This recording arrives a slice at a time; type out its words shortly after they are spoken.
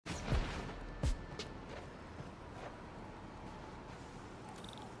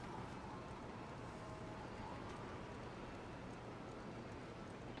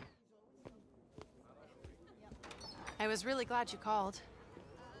I was really glad you called.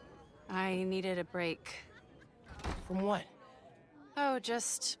 I needed a break. From what? Oh,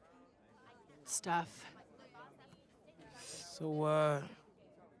 just... stuff. So,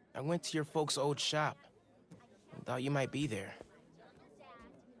 I went to your folks' old shop. Thought you might be there.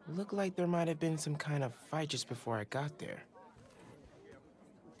 Looked like there might have been some kind of fight just before I got there.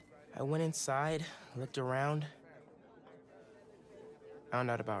 I went inside, looked around,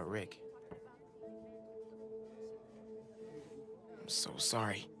 found out about Rick. I'm so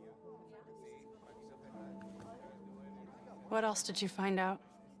sorry. What else did you find out?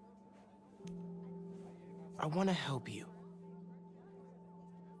 I want to help you.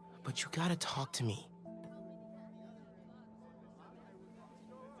 But you gotta talk to me.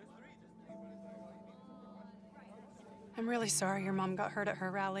 I'm really sorry your mom got hurt at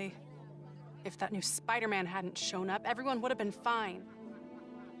her rally. If that new Spider-Man hadn't shown up, everyone would have been fine.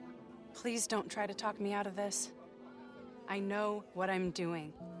 Please don't try to talk me out of this. I know what I'm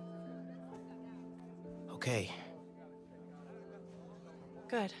doing. Okay.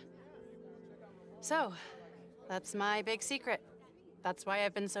 Good. So, that's my big secret. That's why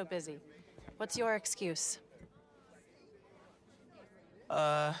I've been so busy. What's your excuse?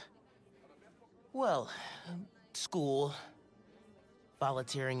 Well, school,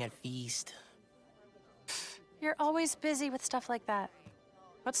 volunteering at Feast. You're always busy with stuff like that.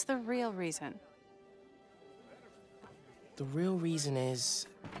 What's the real reason? The real reason is...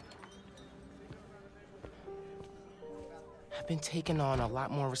 I've been taking on a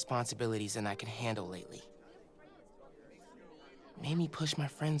lot more responsibilities than I can handle lately. Made me push my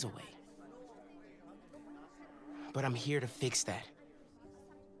friends away. But I'm here to fix that.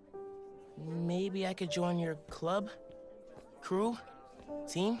 Maybe I could join your club? Crew?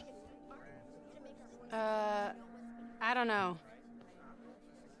 Team? I don't know.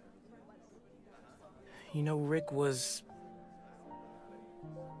 You know, Rick was...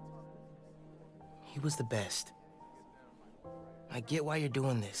 He was the best. I get why you're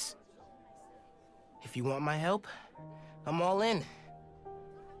doing this. If you want my help, I'm all in.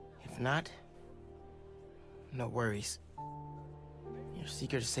 If not, no worries. Your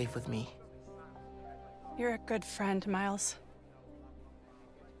secret is safe with me. You're a good friend, Miles.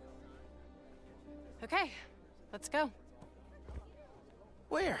 Okay, let's go.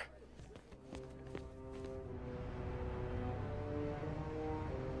 Where?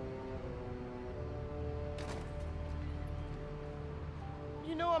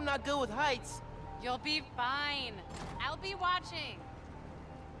 You know I'm not good with heights. You'll be fine. I'll be watching.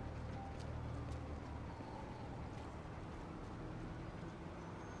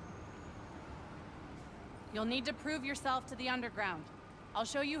 You'll need to prove yourself to the Underground. I'll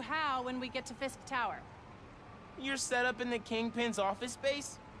show you how when we get to Fisk Tower. You're set up in the Kingpin's office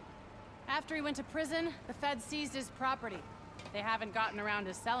space? After he went to prison, the Feds seized his property. They haven't gotten around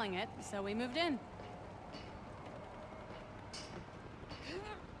to selling it, so we moved in.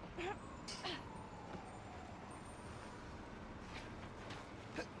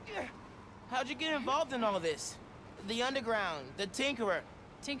 How'd you get involved in all this? The Underground, the Tinkerer.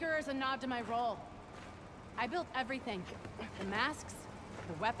 Tinkerer's a nod to my role. I built everything. The masks,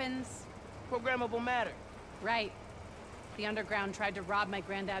 the weapons. Programmable matter. Right. The Underground tried to rob my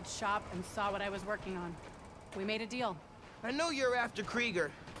granddad's shop and saw what I was working on. We made a deal. I know you're after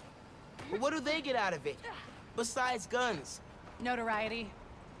Krieger. But what do they get out of it? Besides guns? Notoriety.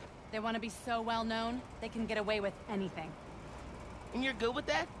 They want to be so well known, they can get away with anything. And you're good with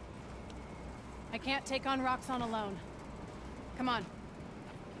that? I can't take on Roxxon alone. Come on.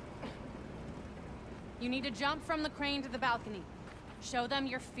 You need to jump from the crane to the balcony. Show them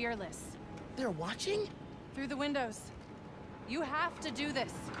you're fearless. They're watching? Through the windows. You have to do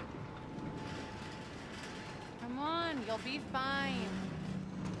this. Come on, you'll be fine.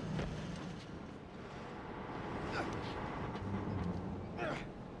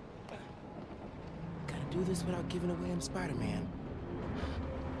 Gotta do this without giving away I'm Spider-Man.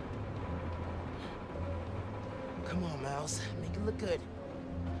 Come on, Miles. Make it look good.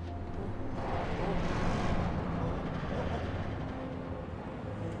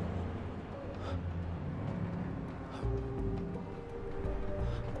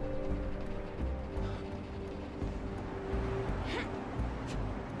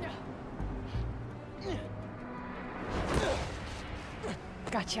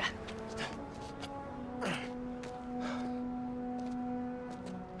 Gotcha.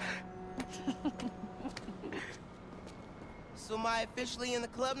 So am I officially in the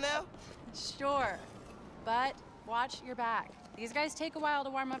club now? Sure. But watch your back. These guys take a while to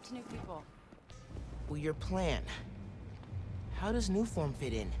warm up to new people. Well, your plan. How does Newform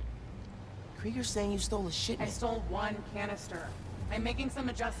fit in? Krieger's saying you stole a I shipment. stole one canister. I'm making some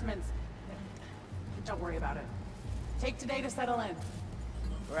adjustments. Don't worry about it. Take today to settle in.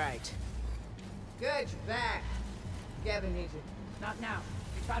 Right. Good, you're back. Gavin needs you. Not now.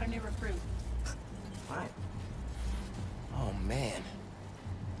 We've got a new recruit. Fine. Oh, man.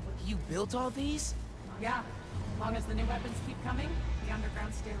 You built all these? Yeah. As long as the new weapons keep coming, the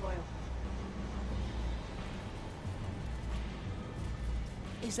underground stay loyal.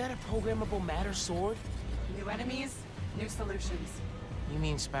 Is that a programmable matter sword? New enemies, new solutions. You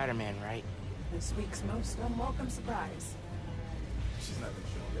mean Spider-Man, right? This week's most unwelcome surprise. She's not been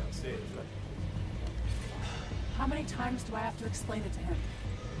shown downstairs, right? How many times do I have to explain it to him?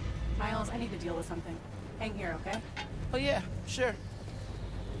 Miles, I need to deal with something. Hang here, okay? Oh, yeah, sure.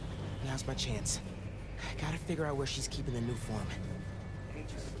 Now's my chance. I gotta figure out where she's keeping the new form.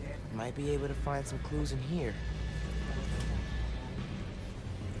 Might be able to find some clues in here.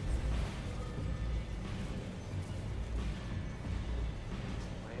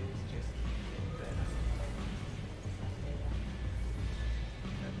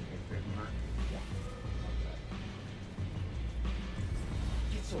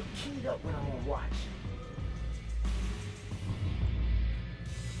 Get so keyed up when I'm on watch.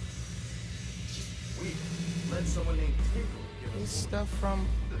 We let someone named Tinkle give This us stuff from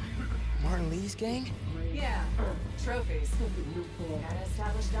Martin Lee's gang? Yeah, trophies. Gotta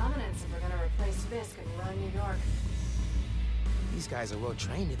establish dominance if we're gonna replace Fisk and run New York. These guys are well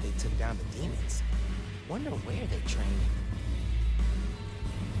trained if they took down the demons. Wonder where they trained.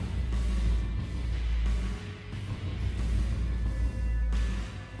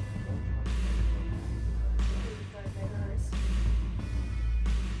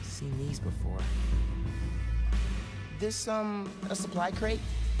 Seen these before. This, a supply crate?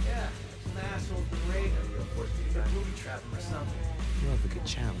 Yeah, it's an asshole great. You're forced to either booby trap him or something. More of a good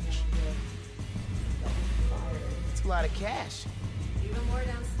challenge. It's a lot of cash. Even more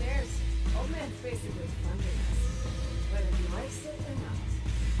downstairs. Old man's basically funding us. Whether he likes it or not.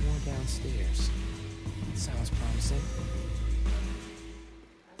 More downstairs. Sounds promising.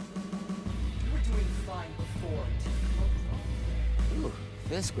 You were doing fine before. Ooh,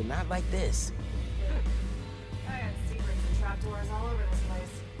 Fisk would not like this. I had secrets and trapdoors all over this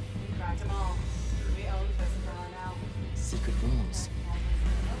place. We cracked them all. We own Fisk for all now. Secret rooms.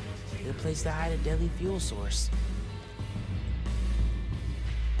 Good place to hide a deadly fuel source.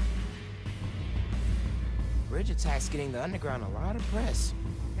 Bridge attack's getting the underground a lot of press.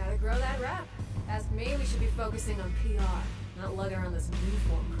 Gotta grow that rap. Ask me, we should be focusing on PR, not lugging around this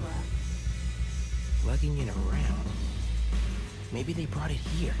uniform crap. Lugging it around. Maybe they brought it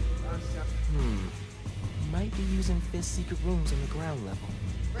here. Might be using Fisk's secret rooms on the ground level.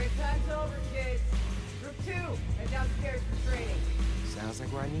 Break time's over, kids. Group 2, head downstairs for training. Sounds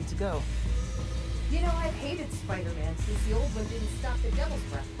like where I need to go. You know, I've hated Spider-Man since the old one didn't stop the Devil's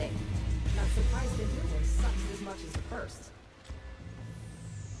Breath thing. Not surprised the new one sucks as much as the first.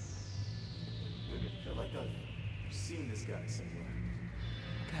 I feel like I've seen this guy somewhere.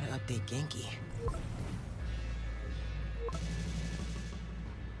 Gotta update Genki.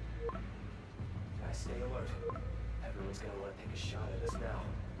 Guys, stay alert. Everyone's gonna want to take a shot at us now.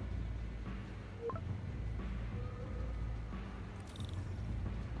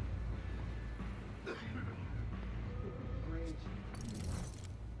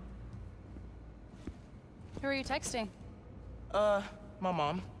 Who are you texting? My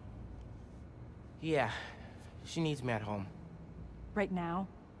mom. Yeah, she needs me at home. Right now?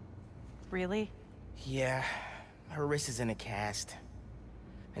 Really? Yeah, her wrist is in a cast.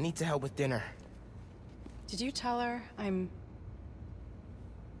 I need to help with dinner. Did you tell her I'm...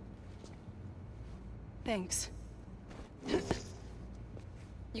 Thanks.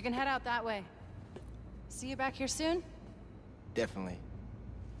 You can head out that way. See you back here soon? Definitely.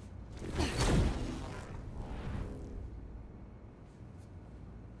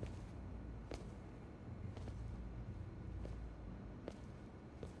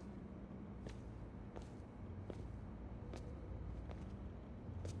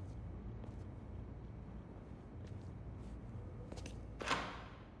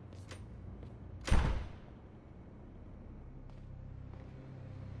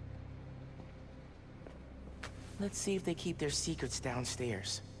 Let's see if they keep their secrets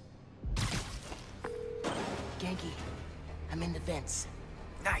downstairs. Genki, I'm in the vents.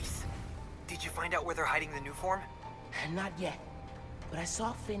 Nice. Did you find out where they're hiding the new form? Not yet, but I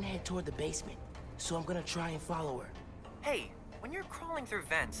saw Finn head toward the basement, so I'm gonna try and follow her. Hey, when you're crawling through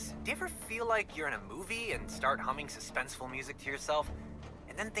vents, do you ever feel like you're in a movie and start humming suspenseful music to yourself?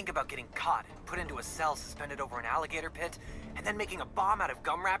 And then think about getting caught and put into a cell suspended over an alligator pit, and then making a bomb out of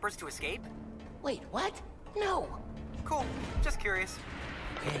gum wrappers to escape? Wait, what? No! Cool. Just curious.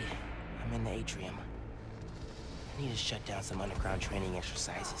 Okay, I'm in the atrium. I need to shut down some underground training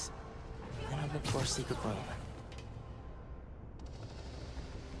exercises. Then I'll look for a secret room.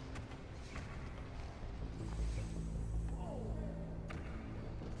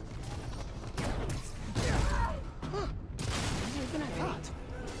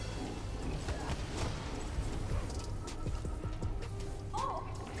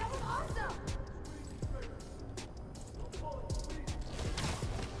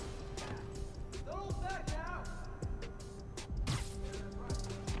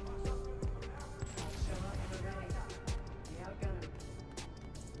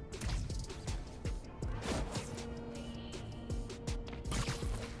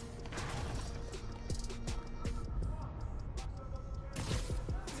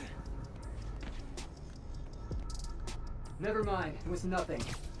 Never mind, it was nothing.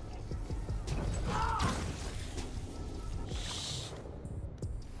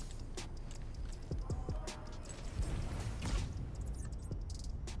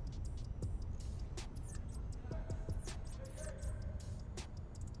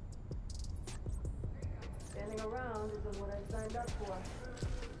 Standing around isn't what I signed up for.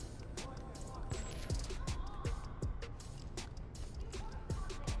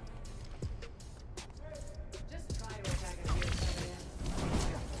 Just try to attack us here, Spider-Man.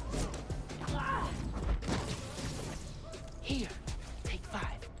 Here, take 5.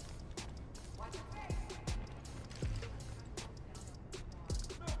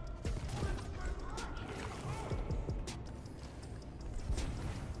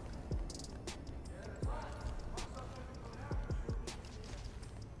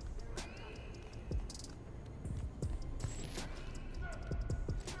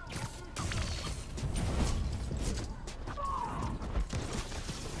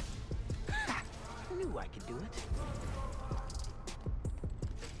 I knew I could do it.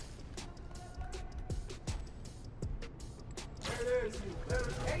 There it is, you.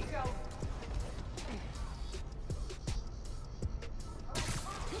 There you go.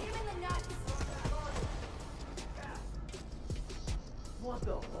 Want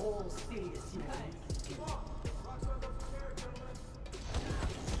the whole city to see me.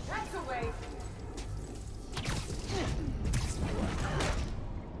 That's a way.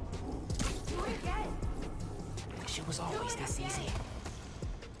 Do it again! Wish it was always this easy.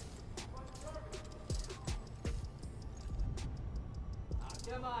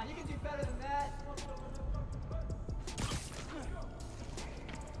 Come on, you can do better than that.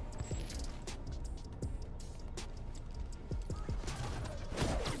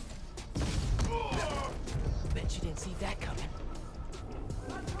 Bet you didn't see that coming.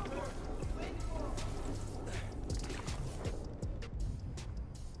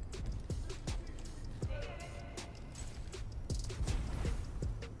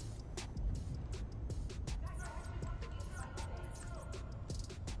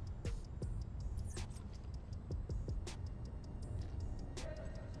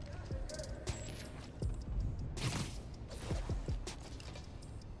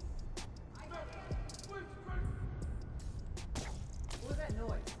 What was that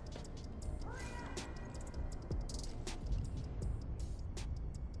noise?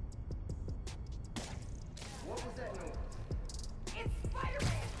 What was that noise? It's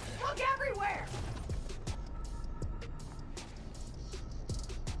Spider-Man! Look everywhere!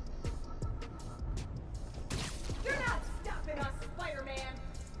 You're not stopping us, Spider-Man!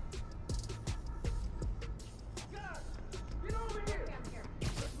 Get over here! Down here.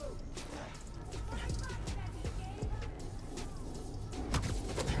 Let's move.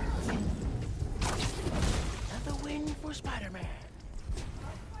 Another win for Spider-Man.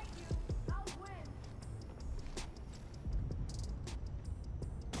 I'll win.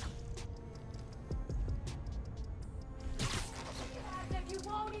 As if you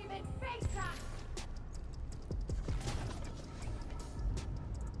won't even face us!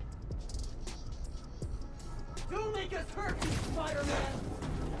 Don't make us hurt you, Spider-Man!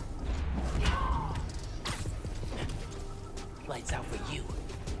 Lights out for you.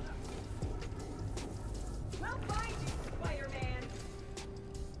 We'll find you, Spider-Man!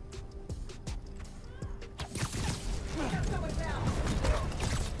 Get someone down!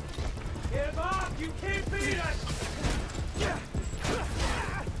 Get off! You can't beat us!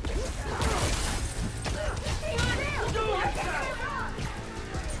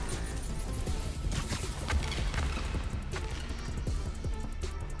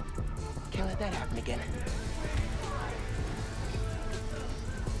 Can't let that happen again.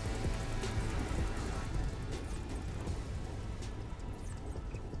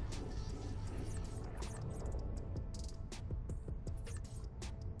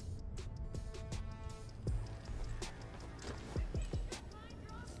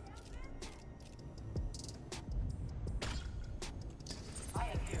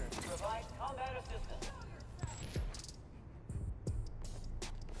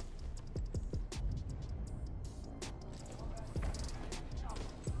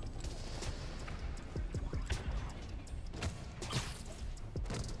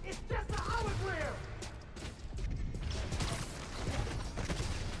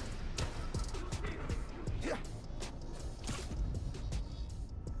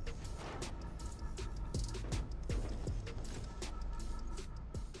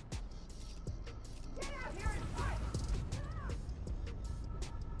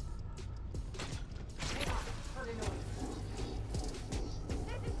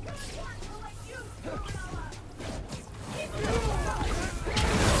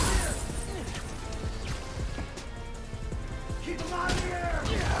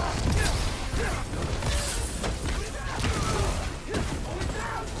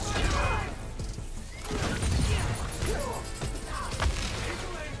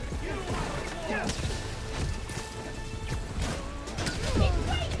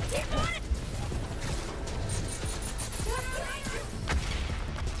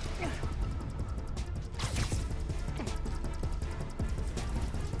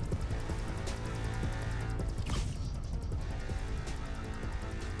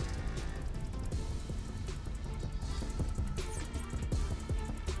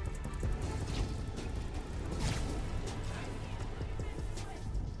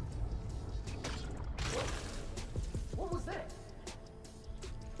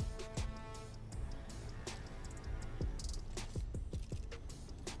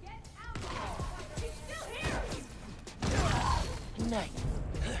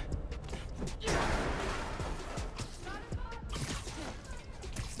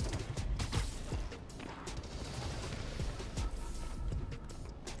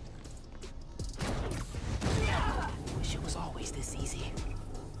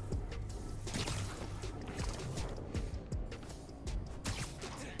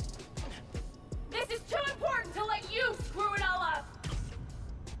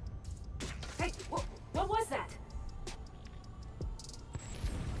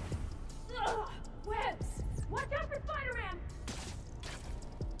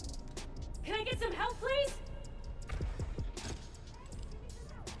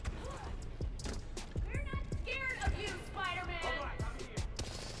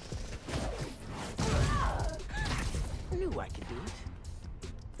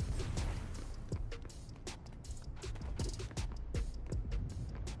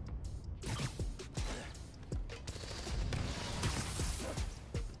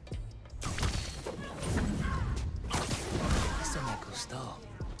 stall.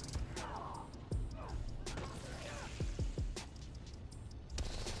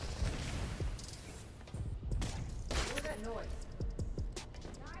 What was that noise?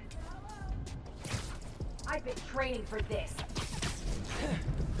 I've been training for this.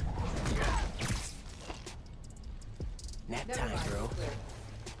 Nap Never time, mind, bro. it's clear.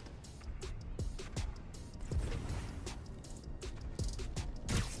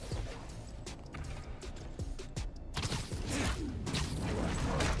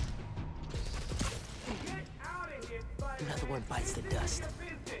 Another one bites the dust.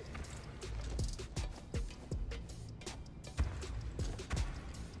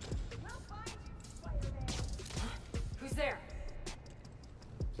 Who's there?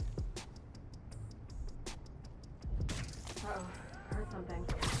 Uh-oh, heard something.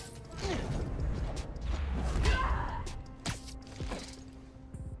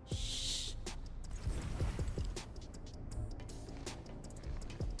 Shh.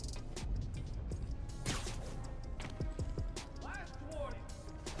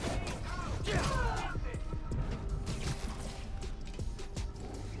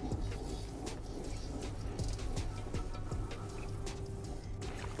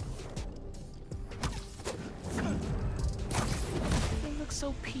 They look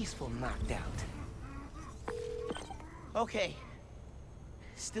so peaceful knocked out. Okay.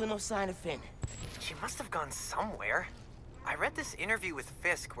 Still no sign of Finn. She must have gone somewhere. I read this interview with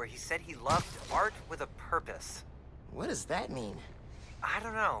Fisk where he said he loved art with a purpose. What does that mean? I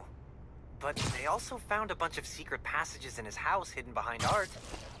don't know. But they also found a bunch of secret passages in his house hidden behind art.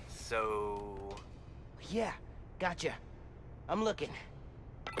 So... Yeah, gotcha. I'm looking.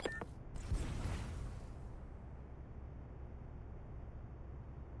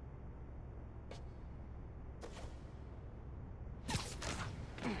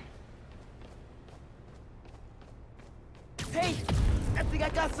 Hey! I think I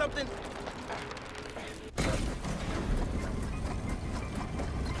got something!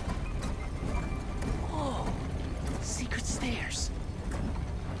 Whoa! Secret stairs.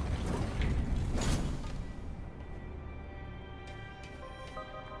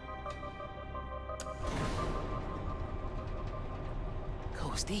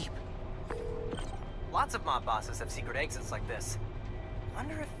 Goes deep. Lots of mob bosses have secret exits like this.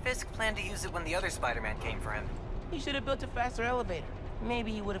 Wonder if Fisk planned to use it when the other Spider-Man came for him. He should have built a faster elevator.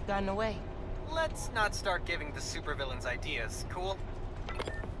 Maybe he would have gotten away. Let's not start giving the supervillains ideas, cool?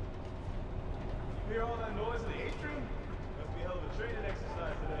 Hear all that noise in the atrium? Must be a hell of a training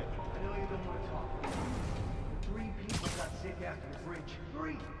exercise today. I know you don't want to talk. 3 people got sick after the bridge.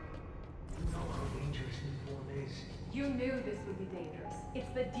 3! You know how dangerous Newborn is. You knew this would be dangerous.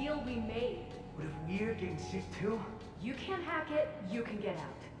 It's the deal we made. But if we're getting sick too? You can't hack it, you can get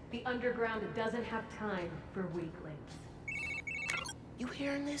out. The underground doesn't have time for weaklings. You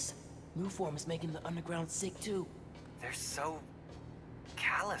hearing this? New form is making the underground sick too. They're so...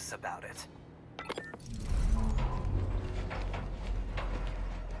 callous about it.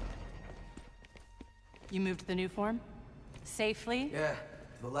 You moved the new form? Safely? Yeah,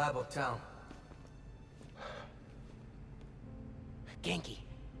 to the lab uptown. Genki,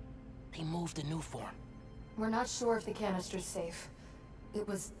 they moved the new form. We're not sure if the canister's safe. It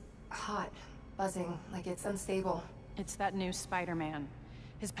was hot, buzzing, like it's unstable. It's that new Spider-Man.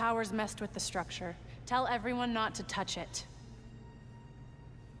 His powers messed with the structure. Tell everyone not to touch it.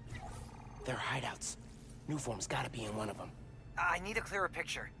 They're hideouts. New form's gotta be in one of them. I need a clearer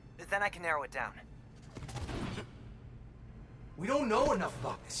picture. Then I can narrow it down. We don't know enough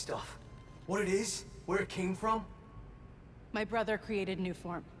about this stuff. What it is, where it came from. My brother created new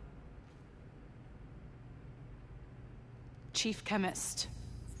form. Chief chemist.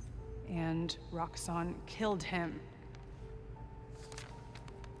 And Roxxon killed him.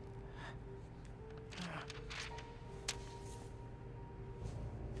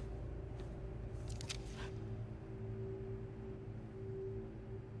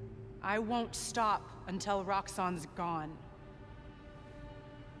 I won't stop until Roxxon's gone.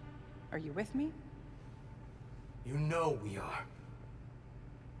 Are you with me? You know we are.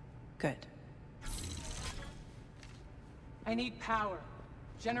 Good. I need power.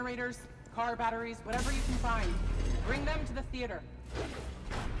 Generators, car batteries, whatever you can find. Bring them to the theater.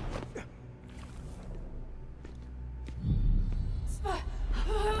 Is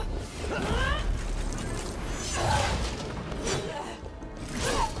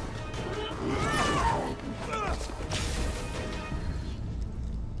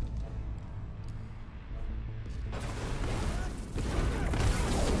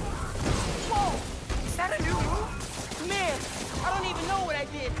that a new move? Man, I don't even know what I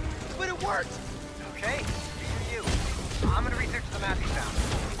did, but it worked! Okay, you do you. I'm gonna research the map he found.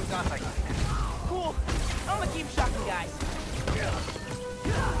 He was off like that. Cool. I'm gonna keep shocking guys.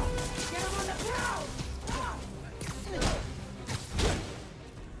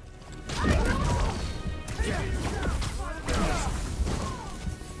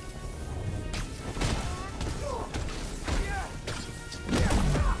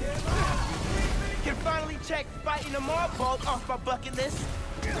 Can finally check fighting a mob vault off my bucket list.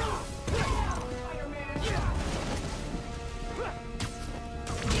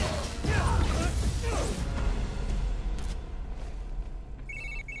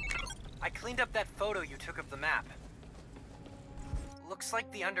 I cleaned up that photo you took of the map. Looks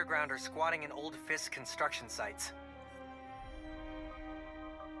like the underground are squatting in old Fisk construction sites.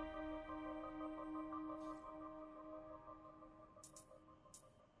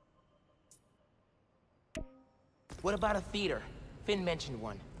 What about a theater? Finn mentioned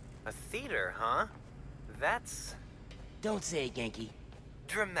one. A theater, huh? That's Don't say it, Genki.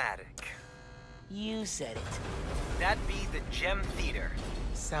 dramatic. You said it. That'd be the Gem Theater.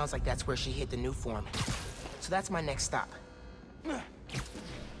 Sounds like that's where she hit the new form. So that's my next stop.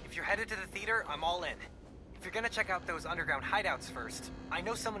 If you're headed to the theater, I'm all in. If you're gonna check out those underground hideouts first, I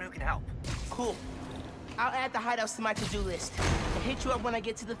know someone who can help. Cool. I'll add the hideouts to my to-do list and hit you up when I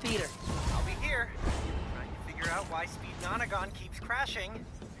get to the theater. I'll be here. Trying to figure out why Speed Nonagon keeps crashing.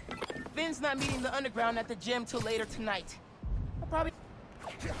 Finn's not meeting the underground at the gym till later tonight. I'll probably...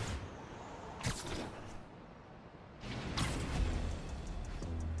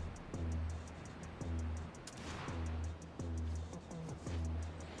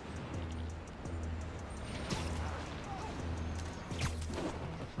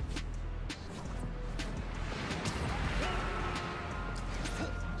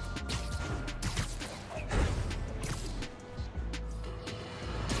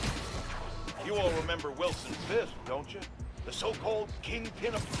 You all remember Wilson Fisk, don't you? The so-called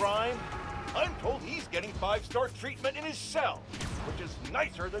kingpin of crime? I'm told he's getting 5-star treatment in his cell, which is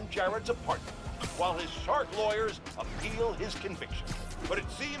nicer than Jared's apartment, while his shark lawyers appeal his conviction. But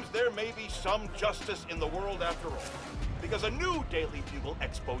it seems there may be some justice in the world after all, because a new Daily Bugle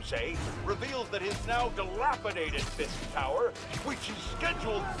expose reveals that his now dilapidated Fisk Tower, which is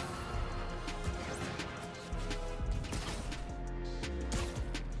scheduled...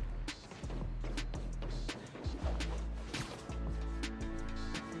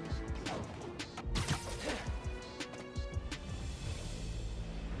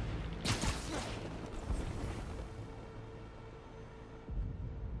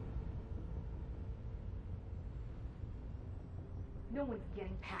 No one's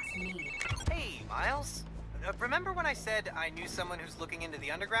getting past me. Hey, Miles. Remember when I said I knew someone who's looking into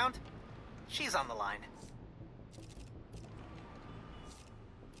the underground? She's on the line.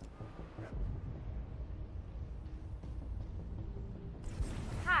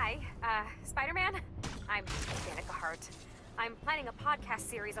 Hi, Spider-Man? I'm Danica Hart. I'm planning a podcast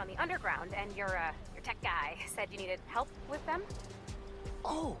series on the underground, and your tech guy said you needed help with them?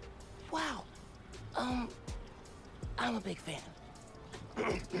 Oh, wow. I'm a big fan.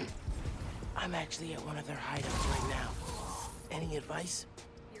 I'm actually at one of their hideouts right now. Any advice?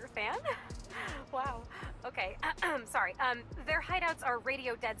 You're a fan? Wow. Okay, sorry. Their hideouts are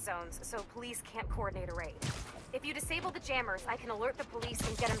radio dead zones, so police can't coordinate a raid. If you disable the jammers, I can alert the police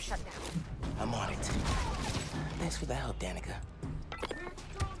and get them shut down. I'm on it. Thanks for the help, Danica.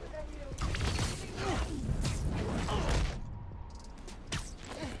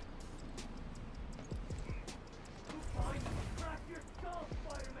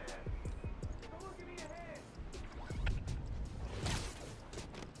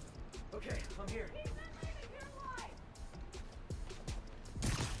 Okay, I'm here.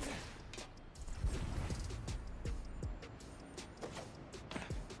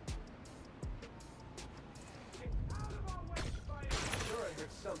 Sure, I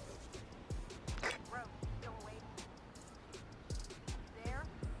heard something. Bro, don't wait. There?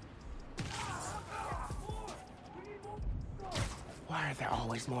 Why are there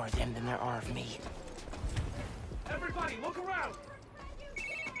always more of them than there are of me? Everybody, look around!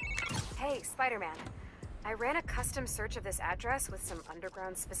 Hey, Spider-Man. I ran a custom search of this address with some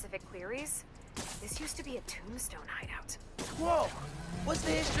underground-specific queries. This used to be a Tombstone hideout. Whoa! What's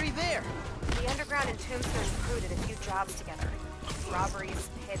the history there? The underground and Tombstone crew did a few jobs together. Robberies,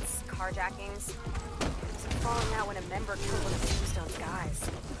 hits, carjackings. There was a falling out when a member killed one of Tombstone's guys.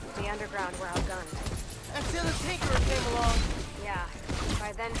 The underground were outgunned. Until the Tinkerer came along. Yeah.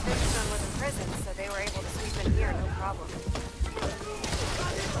 By then, Tombstone was in prison, so they were able to sweep in here, no problem.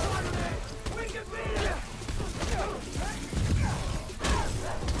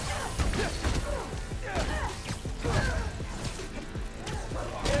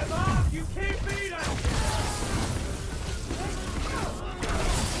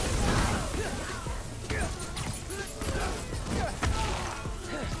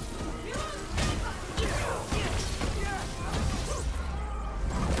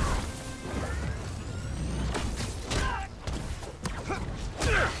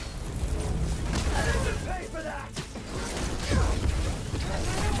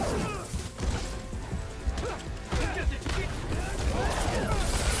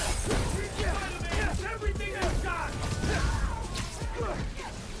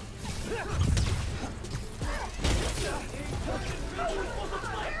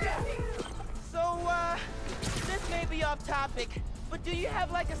 traffic. But do you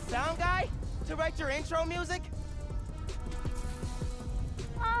have like a sound guy to write your intro music?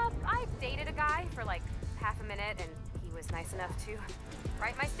 I dated a guy for like half a minute, and he was nice enough to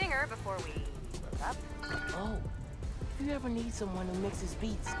write my stinger before we broke up. Oh, if you ever need someone who mixes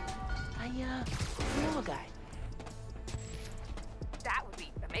beats, I know a guy. That would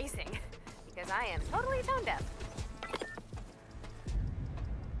be amazing, because I am totally tone deaf.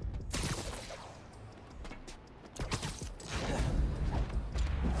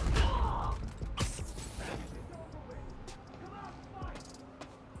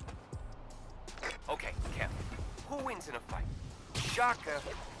 Okay, Kev. Who wins in a fight? Shaka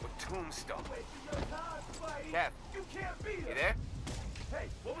or Tombstone? Kev, You can't beat you him! there? Hey,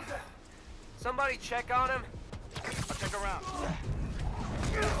 what was that? Somebody check on him. I'll check around.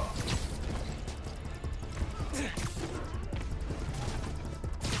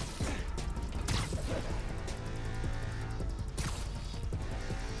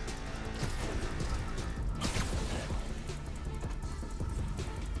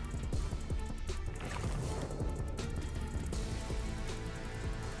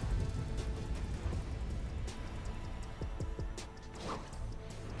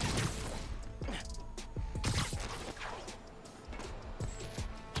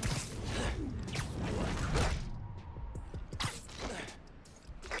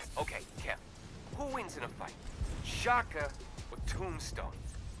 Okay, Kev. Who wins in a fight? Shaka or Tombstone?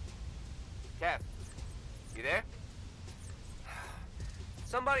 Kev, you there?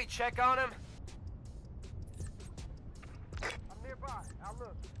 Somebody check on him. I'm nearby. I'll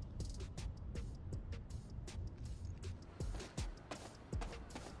look.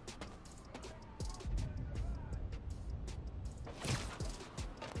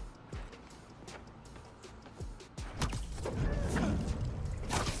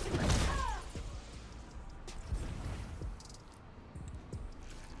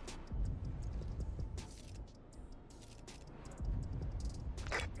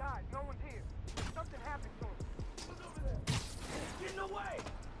 Guys, no one's here. Something happened to him. What's over there? Get in the way!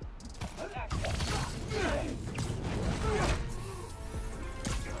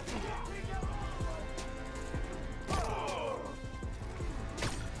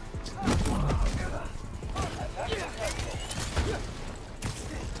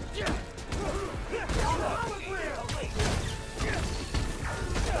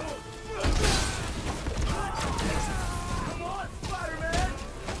 Come on, Spider-Man!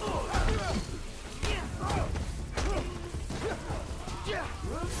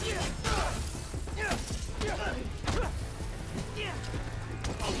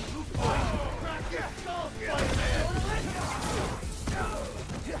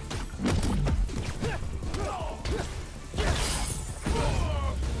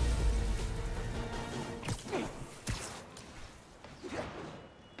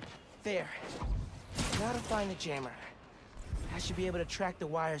 There. Now to find the jammer. I should be able to track the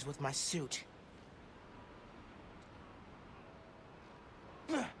wires with my suit.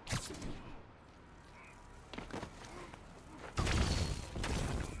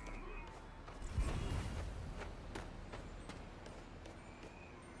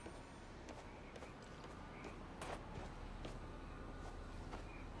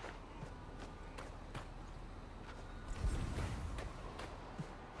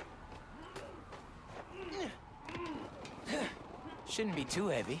 Shouldn't be too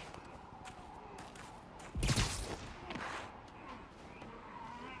heavy.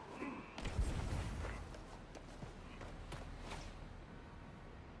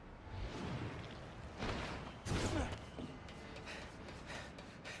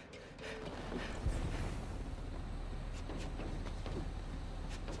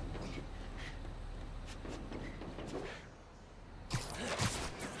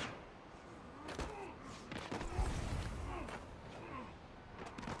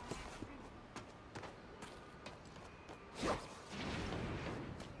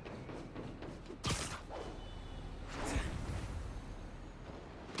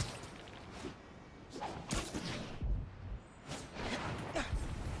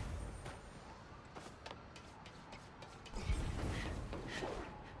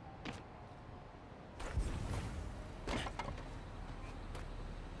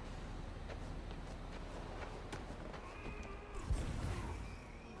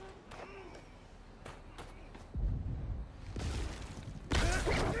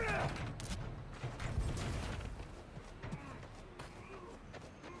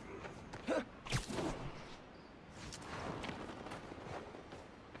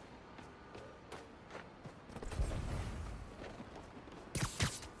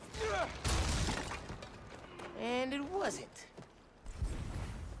 And it wasn't.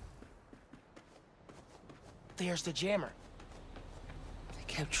 there's the jammer. They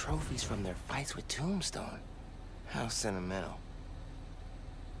kept trophies from their fights with Tombstone. How sentimental.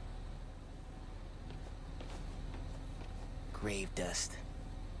 Grave dust.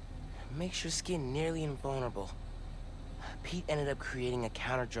 Makes your skin nearly invulnerable. Pete ended up creating a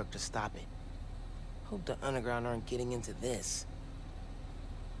counter drug to stop it. Hope the underground aren't getting into this.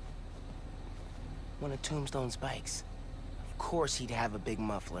 One of Tombstone's bikes. Of course he'd have a big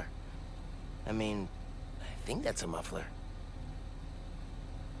muffler. I mean, I think that's a muffler.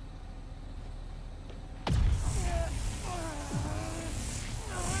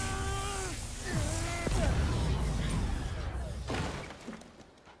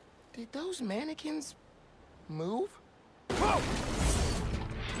 Did those mannequins move? Whoa!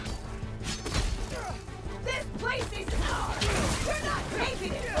 This place is ours! You're not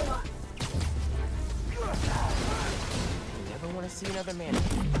taking it from us! Never want to see another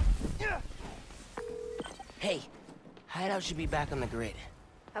mannequin. Hey, Hideout should be back on the grid.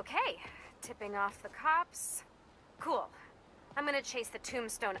 Okay, tipping off the cops. Cool. I'm gonna chase the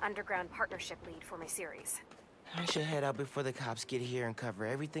Tombstone Underground Partnership lead for my series. I should head out before the cops get here and cover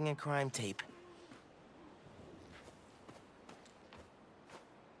everything in crime tape.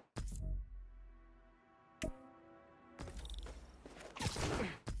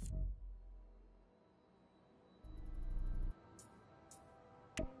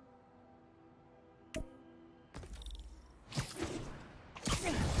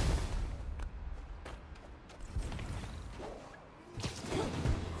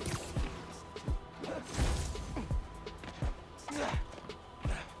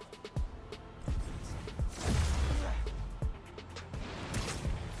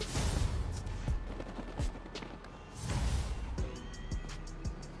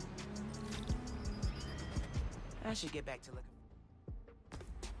 I should get back to looking.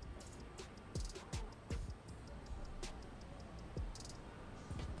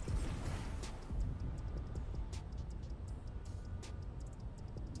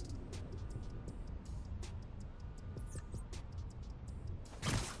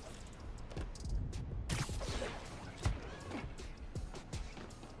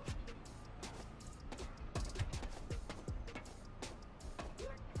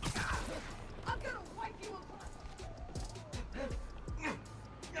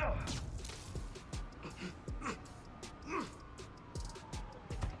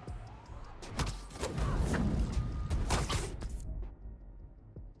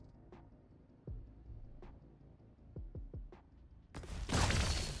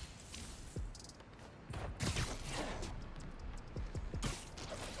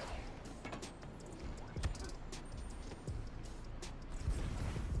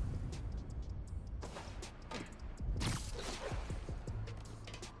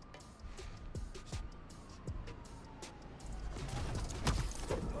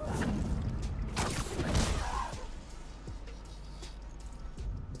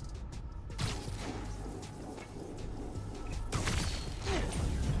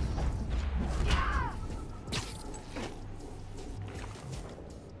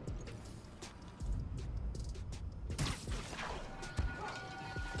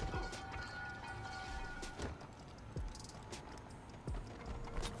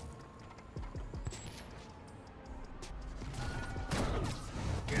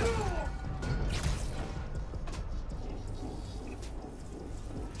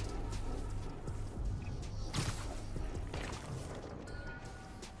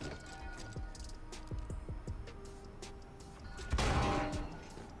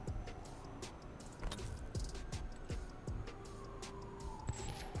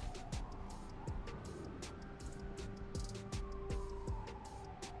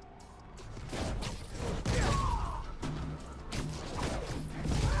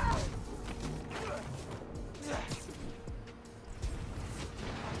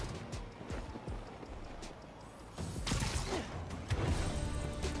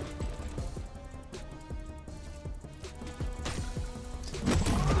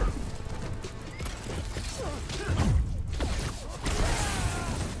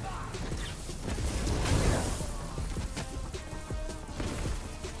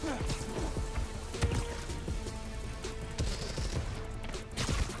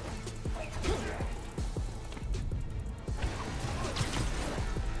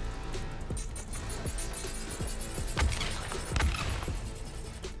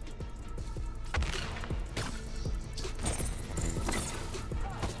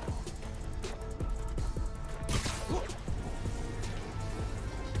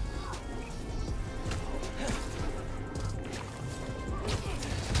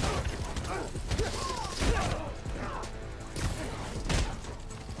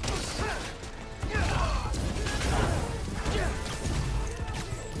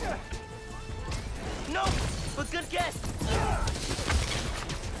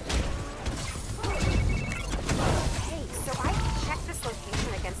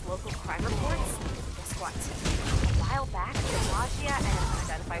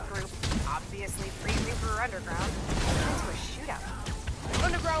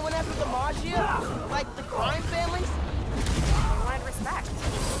 the Maggia? Like the crime families? They wanted respect.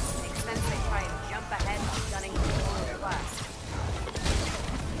 Makes sense they try and jump ahead while gunning people in their class.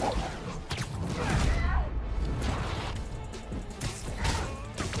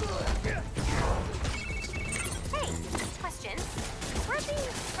 Hey, question. Where'd the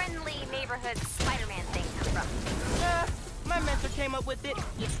friendly neighborhood Spider-Man thing come from? My mentor came up with it.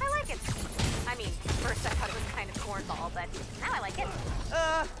 I like it. I mean, first I thought it was kind of cornball, but now I like it.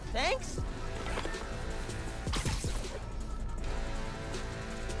 Thanks?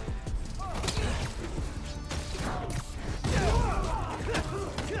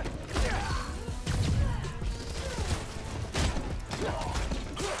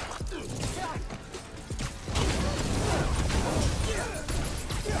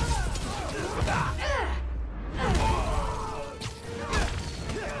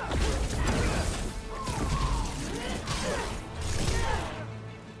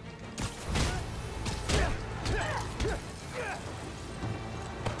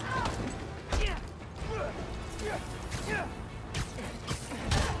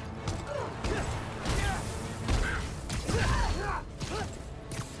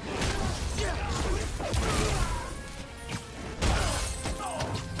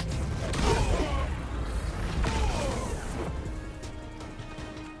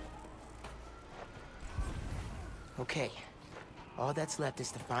 Okay, all that's left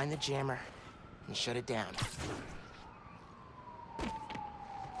is to find the jammer and shut it down.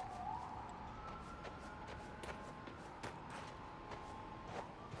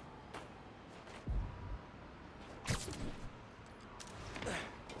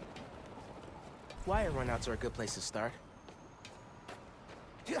 Wire runouts are a good place to start.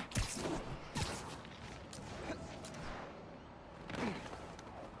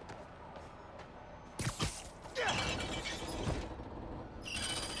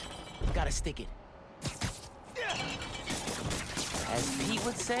 Gotta stick it. As Pete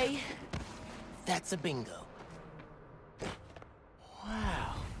would say, that's a bingo.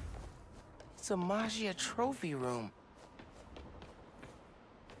 Wow. It's a Maggia trophy room.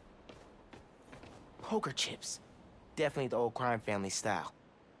 Poker chips. Definitely the old crime family style.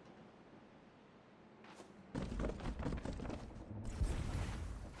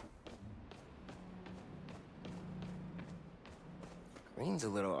 Green's a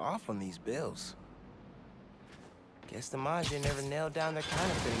little off on these bills. Guess the Maggia never nailed down their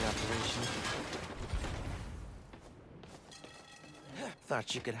counterfeiting operation.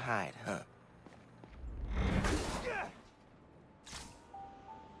 Thought you could hide, huh?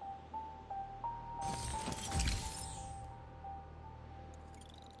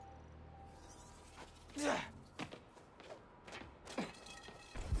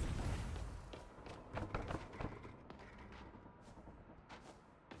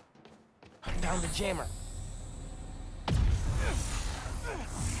 Found the jammer.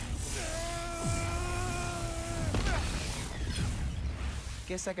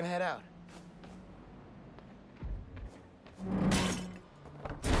 Guess I can head out.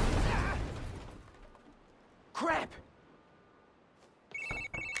 Crap!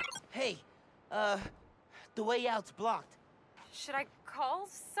 Hey, the way out's blocked. Should I call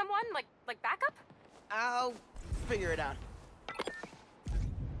someone? Like backup? I'll figure it out.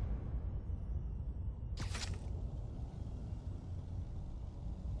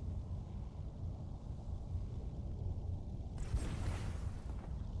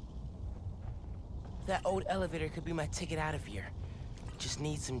 That old elevator could be my ticket out of here. Just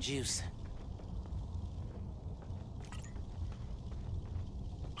need some juice.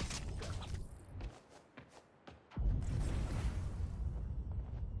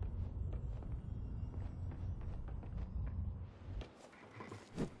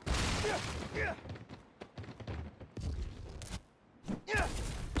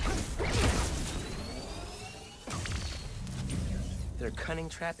 Their cunning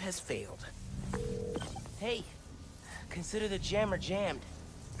trap has failed. Hey, consider the jammer jammed.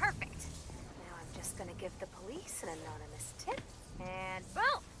 Perfect. Now I'm just gonna give the police an anonymous tip, and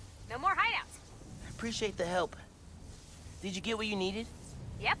boom! No more hideouts. Appreciate the help. Did you get what you needed?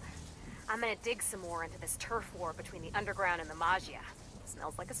 Yep. I'm gonna dig some more into this turf war between the underground and the Maggia.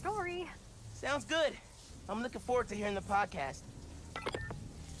 Smells like a story. Sounds good. I'm looking forward to hearing the podcast.